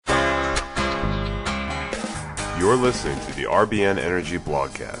You're listening to the RBN Energy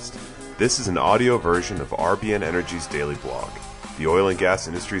Blogcast. This is an audio version of RBN Energy's daily blog, the oil and gas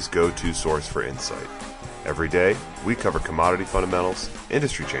industry's go-to source for insight. Every day, we cover commodity fundamentals,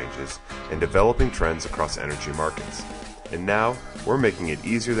 industry changes, and developing trends across energy markets. And now, we're making it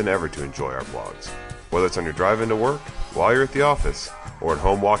easier than ever to enjoy our blogs. Whether it's on your drive into work, while you're at the office, or at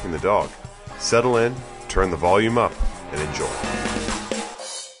home walking the dog, settle in, turn the volume up, and enjoy.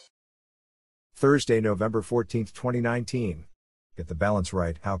 Thursday, November 14, 2019. Get the balance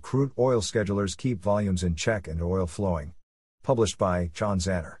right: how crude oil schedulers keep volumes in check and oil flowing. Published by John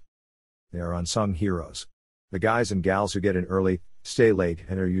Zanner. They are unsung heroes. The guys and gals who get in early, stay late,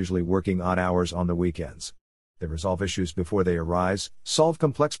 and are usually working odd hours on the weekends. They resolve issues before they arise, solve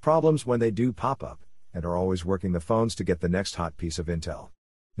complex problems when they do pop up, and are always working the phones to get the next hot piece of intel.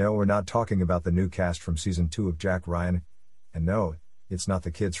 No, we're not talking about the new cast from Season 2 of Jack Ryan. And no, it's not the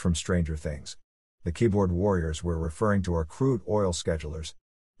kids from Stranger Things. The keyboard warriors we're referring to are crude oil schedulers.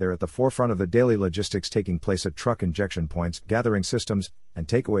 They're at the forefront of the daily logistics taking place at truck injection points, gathering systems, and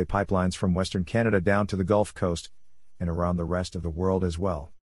takeaway pipelines from Western Canada down to the Gulf Coast, and around the rest of the world as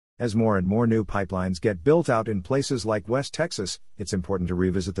well. As more and more new pipelines get built out in places like West Texas, it's important to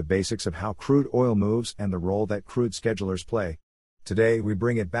revisit the basics of how crude oil moves and the role that crude schedulers play. Today we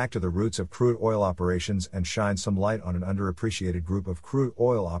bring it back to the roots of crude oil operations and shine some light on an underappreciated group of crude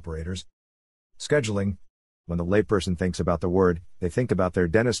oil operators. Scheduling. When the layperson thinks about the word, they think about their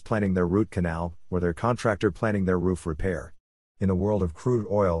dentist planning their root canal, or their contractor planning their roof repair. In the world of crude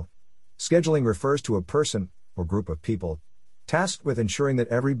oil, scheduling refers to a person, or group of people, tasked with ensuring that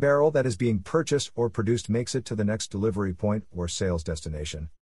every barrel that is being purchased or produced makes it to the next delivery point or sales destination.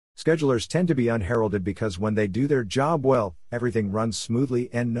 Schedulers tend to be unheralded because when they do their job well, everything runs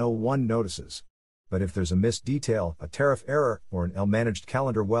smoothly and no one notices. But if there's a missed detail, a tariff error, or an ill-managed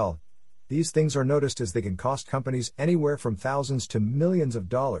calendar, well, these things are noticed, as they can cost companies anywhere from thousands to millions of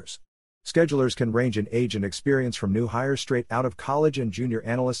dollars. Schedulers can range in age and experience from new hires straight out of college and junior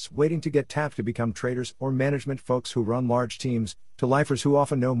analysts waiting to get tapped to become traders or management folks who run large teams, to lifers who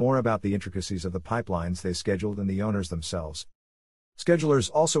often know more about the intricacies of the pipelines they schedule than the owners themselves. Schedulers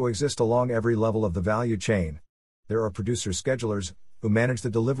also exist along every level of the value chain. There are producer schedulers, who manage the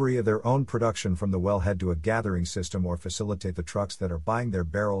delivery of their own production from the wellhead to a gathering system or facilitate the trucks that are buying their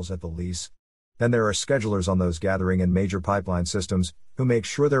barrels at the lease. Then there are schedulers on those gathering and major pipeline systems, who make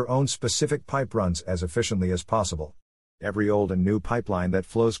sure their own specific pipe runs as efficiently as possible. Every old and new pipeline that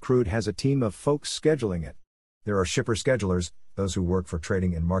flows crude has a team of folks scheduling it. There are shipper schedulers, those who work for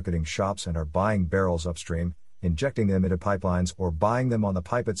trading and marketing shops and are buying barrels upstream, injecting them into pipelines or buying them on the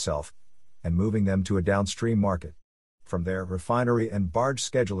pipe itself, and moving them to a downstream market. From there, refinery and barge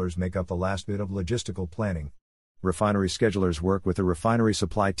schedulers make up the last bit of logistical planning. Refinery schedulers work with the refinery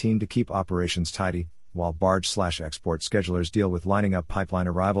supply team to keep operations tidy, while barge/export schedulers deal with lining up pipeline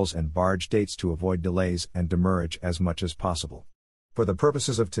arrivals and barge dates to avoid delays and demurrage as much as possible. For the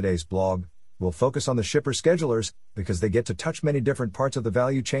purposes of today's blog, we'll focus on the shipper schedulers, because they get to touch many different parts of the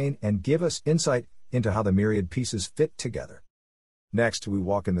value chain and give us insight into how the myriad pieces fit together. Next, we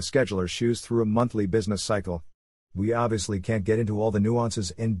walk in the scheduler's shoes through a monthly business cycle. We obviously can't get into all the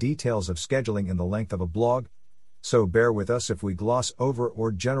nuances and details of scheduling in the length of a blog, so bear with us if we gloss over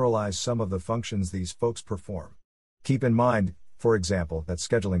or generalize some of the functions these folks perform. Keep in mind, for example, that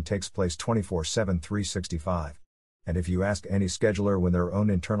scheduling takes place 24/7, 365. And if you ask any scheduler when their own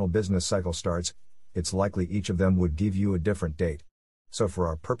internal business cycle starts, it's likely each of them would give you a different date. So for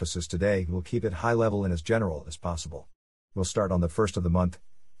our purposes today, we'll keep it high level and as general as possible. We'll start on the first of the month,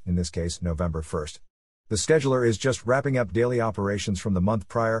 in this case November 1st. The scheduler is just wrapping up daily operations from the month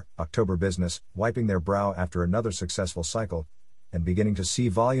prior, October business, wiping their brow after another successful cycle, and beginning to see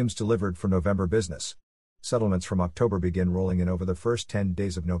volumes delivered for November business. Settlements from October begin rolling in over the first 10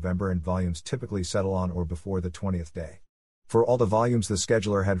 days of November, and volumes typically settle on or before the 20th day. For all the volumes the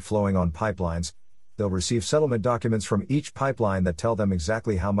scheduler had flowing on pipelines, they'll receive settlement documents from each pipeline that tell them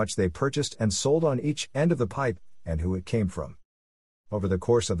exactly how much they purchased and sold on each end of the pipe, and who it came from. Over the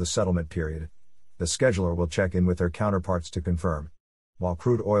course of the settlement period, the scheduler will check in with their counterparts to confirm. While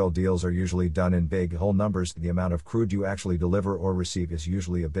crude oil deals are usually done in big whole numbers, the amount of crude you actually deliver or receive is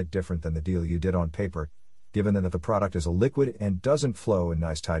usually a bit different than the deal you did on paper, given that the product is a liquid and doesn't flow in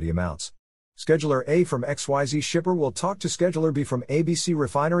nice tidy amounts. Scheduler A from XYZ Shipper will talk to Scheduler B from ABC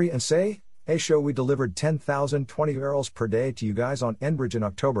Refinery and say, "Hey, we delivered 10,020 barrels per day to you guys on Enbridge in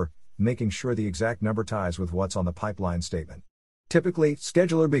October," making sure the exact number ties with what's on the pipeline statement. Typically,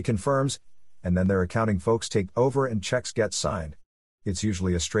 Scheduler B confirms, and then their accounting folks take over and checks get signed. It's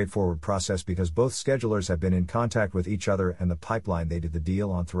usually a straightforward process because both schedulers have been in contact with each other and the pipeline they did the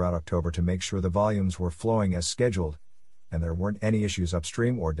deal on throughout October to make sure the volumes were flowing as scheduled, and there weren't any issues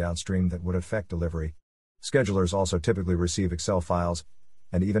upstream or downstream that would affect delivery. Schedulers also typically receive Excel files,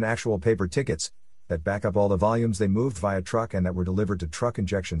 and even actual paper tickets, that back up all the volumes they moved via truck and that were delivered to truck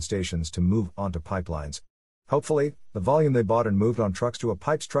injection stations to move onto pipelines. Hopefully, the volume they bought and moved on trucks to a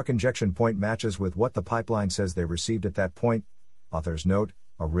pipe's truck injection point matches with what the pipeline says they received at that point. Author's note,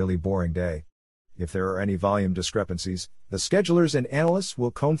 a really boring day. If there are any volume discrepancies, the schedulers and analysts will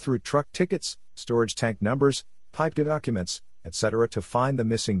comb through truck tickets, storage tank numbers, pipe documents, etc. to find the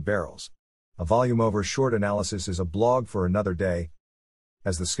missing barrels. A volume over short analysis is a blog for another day.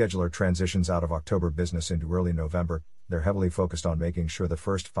 As the scheduler transitions out of October business into early November, they're heavily focused on making sure the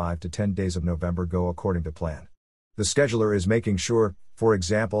first 5 to 10 days of November go according to plan. The scheduler is making sure, for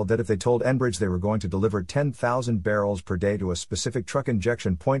example, that if they told Enbridge they were going to deliver 10,000 barrels per day to a specific truck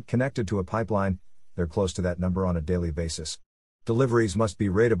injection point connected to a pipeline, they're close to that number on a daily basis. Deliveries must be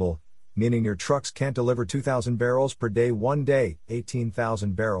ratable, meaning your trucks can't deliver 2,000 barrels per day one day,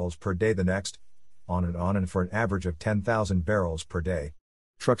 18,000 barrels per day the next, on, and for an average of 10,000 barrels per day.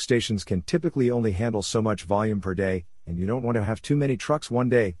 Truck stations can typically only handle so much volume per day, and you don't want to have too many trucks one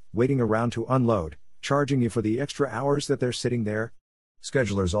day, waiting around to unload, charging you for the extra hours that they're sitting there.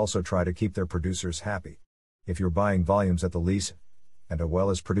 Schedulers also try to keep their producers happy. If you're buying volumes at the lease, and a well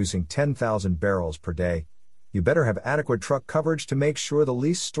is producing 10,000 barrels per day, you better have adequate truck coverage to make sure the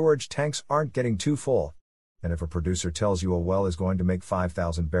lease storage tanks aren't getting too full. And if a producer tells you a well is going to make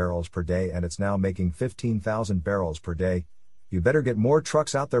 5,000 barrels per day and it's now making 15,000 barrels per day, you better get more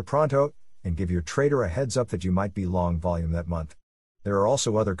trucks out there pronto, and give your trader a heads up that you might be long volume that month. There are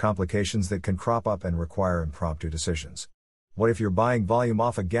also other complications that can crop up and require impromptu decisions. What if you're buying volume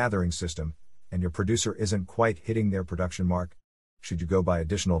off a gathering system, and your producer isn't quite hitting their production mark? Should you go buy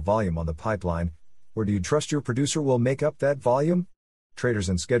additional volume on the pipeline, or do you trust your producer will make up that volume? Traders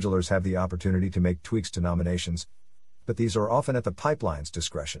and schedulers have the opportunity to make tweaks to nominations, but these are often at the pipeline's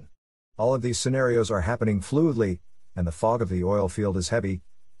discretion. All of these scenarios are happening fluidly, and the fog of the oil field is heavy,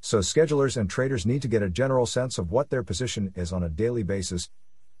 so schedulers and traders need to get a general sense of what their position is on a daily basis,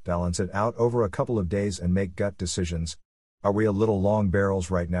 balance it out over a couple of days and make gut decisions. Are we a little long barrels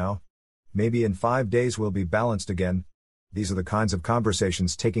right now? Maybe in 5 days we'll be balanced again. These are the kinds of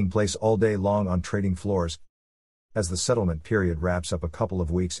conversations taking place all day long on trading floors. As the settlement period wraps up a couple of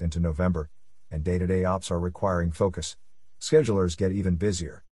weeks into November, and day-to-day ops are requiring focus, schedulers get even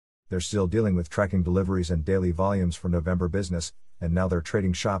busier. They're still dealing with tracking deliveries and daily volumes for November business, and now their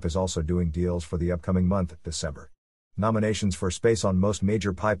trading shop is also doing deals for the upcoming month, December. Nominations for space on most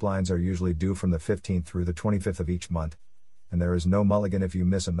major pipelines are usually due from the 15th through the 25th of each month, and there is no mulligan if you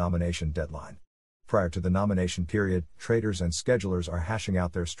miss a nomination deadline. Prior to the nomination period, traders and schedulers are hashing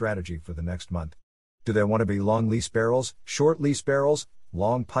out their strategy for the next month. Do they want to be long lease barrels, short lease barrels,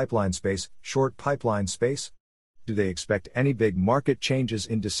 long pipeline space, short pipeline space? Do they expect any big market changes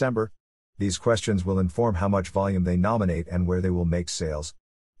in December? These questions will inform how much volume they nominate and where they will make sales.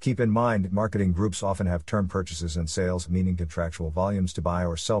 Keep in mind, marketing groups often have term purchases and sales, meaning contractual volumes to buy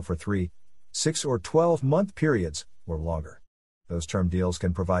or sell for 3, 6 or 12-month periods, or longer. Those term deals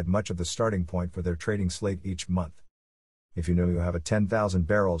can provide much of the starting point for their trading slate each month. If you know you have a 10,000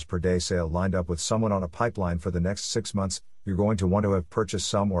 barrels per day sale lined up with someone on a pipeline for the next 6 months, you're going to want to have purchased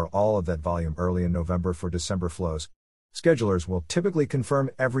some or all of that volume early in November for December flows. Schedulers will typically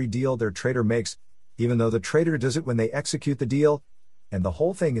confirm every deal their trader makes, even though the trader does it when they execute the deal, and the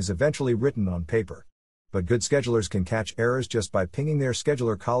whole thing is eventually written on paper. But good schedulers can catch errors just by pinging their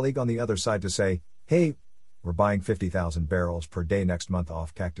scheduler colleague on the other side to say, "Hey, we're buying 50,000 barrels per day next month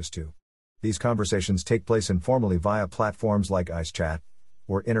off Cactus II." These conversations take place informally via platforms like IceChat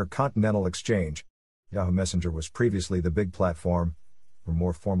or Intercontinental Exchange. Yahoo Messenger was previously the big platform, or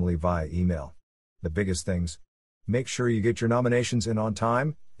more formally via email. The biggest things: make sure you get your nominations in on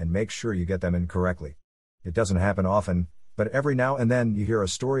time, and make sure you get them in correctly. It doesn't happen often, but every now and then you hear a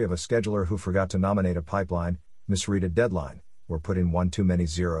story of a scheduler who forgot to nominate a pipeline, misread a deadline, or put in one too many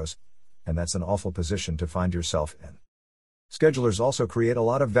zeros, and that's an awful position to find yourself in. Schedulers also create a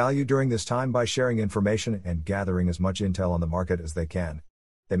lot of value during this time by sharing information and gathering as much intel on the market as they can.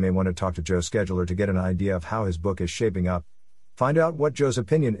 They may want to talk to Joe's scheduler to get an idea of how his book is shaping up, find out what Joe's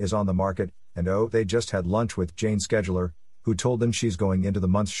opinion is on the market, and they just had lunch with Jane's scheduler, who told them she's going into the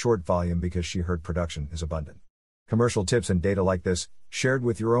month's short volume because she heard production is abundant. Commercial tips and data like this, shared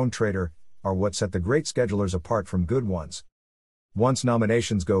with your own trader, are what set the great schedulers apart from good ones. Once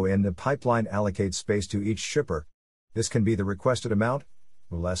nominations go in, the pipeline allocates space to each shipper. This can be the requested amount,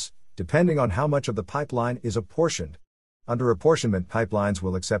 or less, depending on how much of the pipeline is apportioned. Under apportionment, pipelines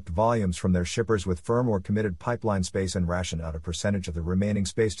will accept volumes from their shippers with firm or committed pipeline space and ration out a percentage of the remaining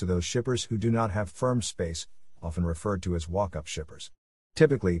space to those shippers who do not have firm space, often referred to as walk-up shippers.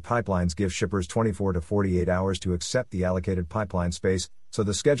 Typically, pipelines give shippers 24 to 48 hours to accept the allocated pipeline space, so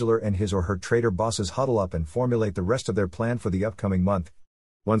the scheduler and his or her trader bosses huddle up and formulate the rest of their plan for the upcoming month.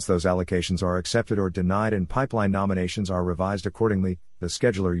 Once those allocations are accepted or denied and pipeline nominations are revised accordingly, the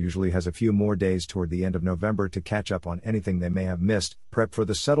scheduler usually has a few more days toward the end of November to catch up on anything they may have missed, prep for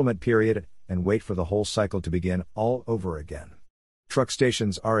the settlement period, and wait for the whole cycle to begin all over again. Truck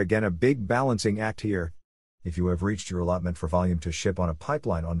stations are again a big balancing act here. If you have reached your allotment for volume to ship on a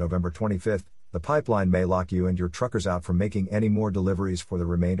pipeline on November 25th, the pipeline may lock you and your truckers out from making any more deliveries for the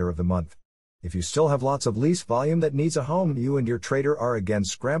remainder of the month. If you still have lots of lease volume that needs a home, you and your trader are again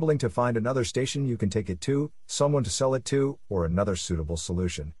scrambling to find another station you can take it to, someone to sell it to, or another suitable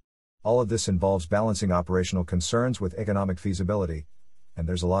solution. All of this involves balancing operational concerns with economic feasibility, and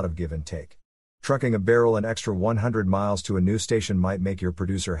there's a lot of give and take. Trucking a barrel an extra 100 miles to a new station might make your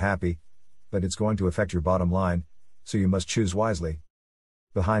producer happy, but it's going to affect your bottom line, so you must choose wisely.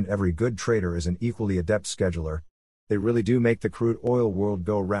 Behind every good trader is an equally adept scheduler. They really do make the crude oil world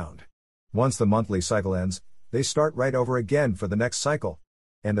go round. Once the monthly cycle ends, they start right over again for the next cycle.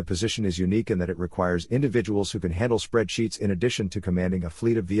 And the position is unique in that it requires individuals who can handle spreadsheets in addition to commanding a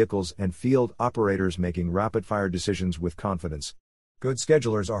fleet of vehicles and field operators making rapid-fire decisions with confidence. Good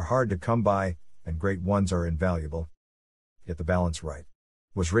schedulers are hard to come by, and great ones are invaluable. Get the Balance Right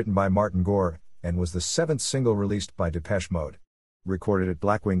was written by Martin Gore, and was the 7th single released by Depeche Mode. Recorded at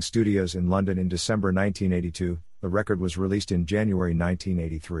Blackwing Studios in London in December 1982, the record was released in January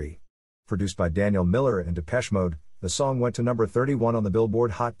 1983. Produced by Daniel Miller and Depeche Mode, the song went to number 31 on the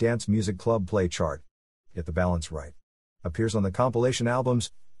Billboard Hot Dance Music Club Play chart. Get the Balance Right appears on the compilation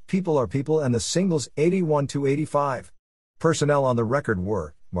albums People Are People and the singles 81 to 85. Personnel on the record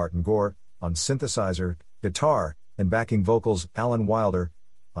were Martin Gore, on synthesizer, guitar, and backing vocals, Alan Wilder,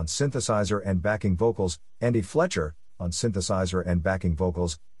 on synthesizer and backing vocals, Andy Fletcher, on synthesizer and backing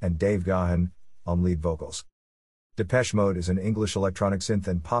vocals, and Dave Gahan, on lead vocals. Depeche Mode is an English electronic synth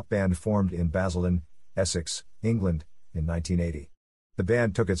and pop band formed in Basildon, Essex, England, in 1980. The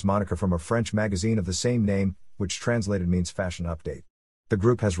band took its moniker from a French magazine of the same name, which translated means Fashion Update. The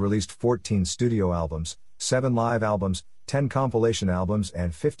group has released 14 studio albums, 7 live albums, 10 compilation albums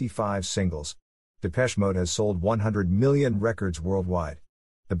and 55 singles. Depeche Mode has sold 100 million records worldwide.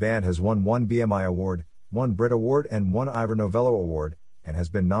 The band has won 1 BMI Award, 1 Brit Award and 1 Ivor Novello Award, and has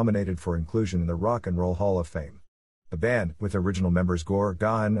been nominated for inclusion in the Rock and Roll Hall of Fame. The band, with original members Gore,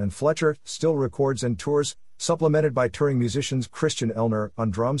 Gahan and Fletcher, still records and tours, supplemented by touring musicians Christian Elner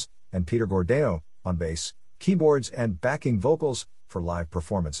on drums, and Peter Gordano on bass, keyboards and backing vocals, for live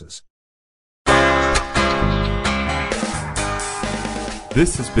performances.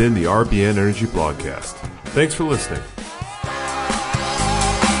 This has been the RBN Energy Blogcast. Thanks for listening.